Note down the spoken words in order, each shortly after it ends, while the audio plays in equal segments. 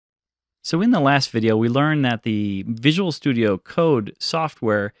So in the last video, we learned that the Visual Studio Code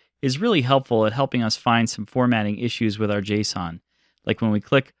software is really helpful at helping us find some formatting issues with our JSON. Like when we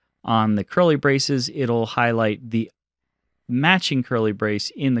click on the curly braces, it'll highlight the matching curly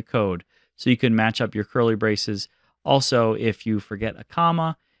brace in the code. So you can match up your curly braces. Also, if you forget a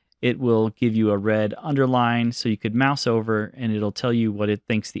comma, it will give you a red underline, so you could mouse over and it'll tell you what it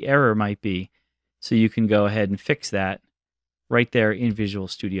thinks the error might be. So you can go ahead and fix that right there in Visual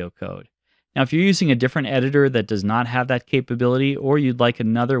Studio Code. Now, if you're using a different editor that does not have that capability, or you'd like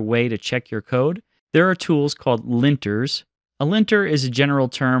another way to check your code, there are tools called Linters. A linter is a general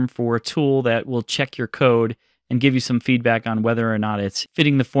term for a tool that will check your code and give you some feedback on whether or not it's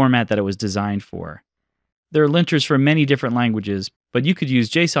fitting the format that it was designed for. There are linters for many different languages, but you could use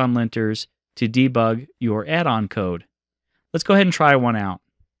JSON linters to debug your add-on code. Let's go ahead and try one out.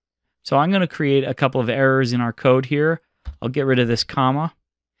 So I'm going to create a couple of errors in our code here. I'll get rid of this comma.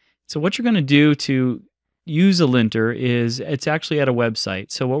 So what you're going to do to use a linter is it's actually at a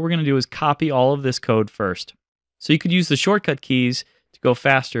website. So what we're going to do is copy all of this code first. So you could use the shortcut keys to go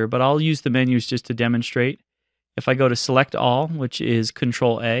faster, but I'll use the menus just to demonstrate. If I go to Select All, which is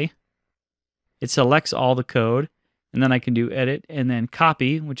Control A, it selects all the code, and then I can do Edit, and then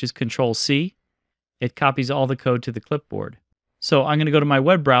Copy, which is Control C. It copies all the code to the clipboard. So I'm going to go to my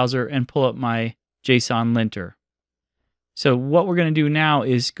web browser and pull up my JSON linter. So what we're going to do now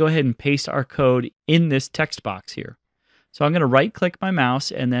is go ahead and paste our code in this text box here. So I'm going to right-click my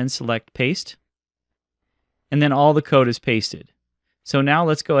mouse and then select Paste, and then all the code is pasted. So now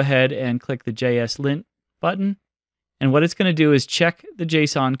let's go ahead and click the JS Lint button, and what it's going to do is check the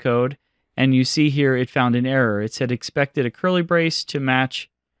JSON code, and you see here it found an error. It said expected a curly brace to match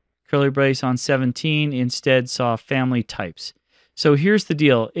curly brace on 17, instead saw family types. So here's the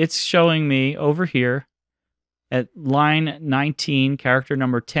deal. It's showing me over here at line 19, character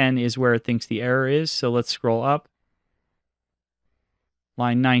number 10 is where it thinks the error is. So let's scroll up.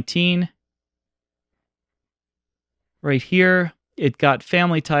 Line 19. Right here, it got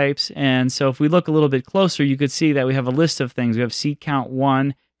family types. And so if we look a little bit closer, you could see that we have a list of things. We have seat count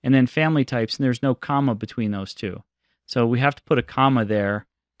 1 and then family types, and there's no comma between those two. So we have to put a comma there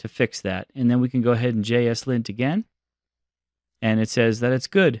to fix that. And then we can go ahead and JS Lint again. And it says that it's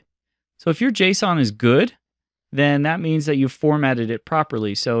good. So if your JSON is good, then that means that you've formatted it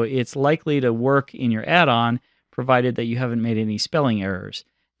properly. So it's likely to work in your add-on, provided that you haven't made any spelling errors.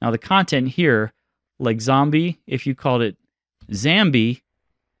 Now the content here, like zombie, if you called it Zambi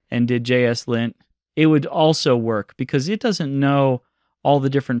and did JS Lint, it would also work because it doesn't know all the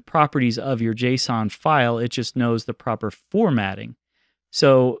different properties of your JSON file. It just knows the proper formatting.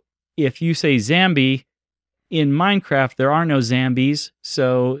 So if you say Zambi, in Minecraft, there are no zombies,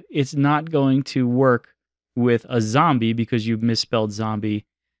 so it's not going to work with a zombie because you've misspelled zombie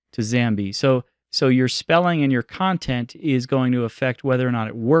to Zambi. So your spelling and your content is going to affect whether or not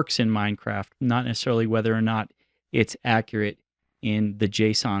it works in Minecraft, not necessarily whether or not it's accurate in the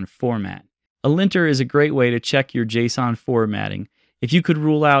JSON format. A linter is a great way to check your JSON formatting. If you could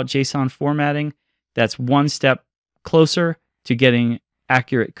rule out JSON formatting, that's one step closer to getting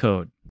accurate code.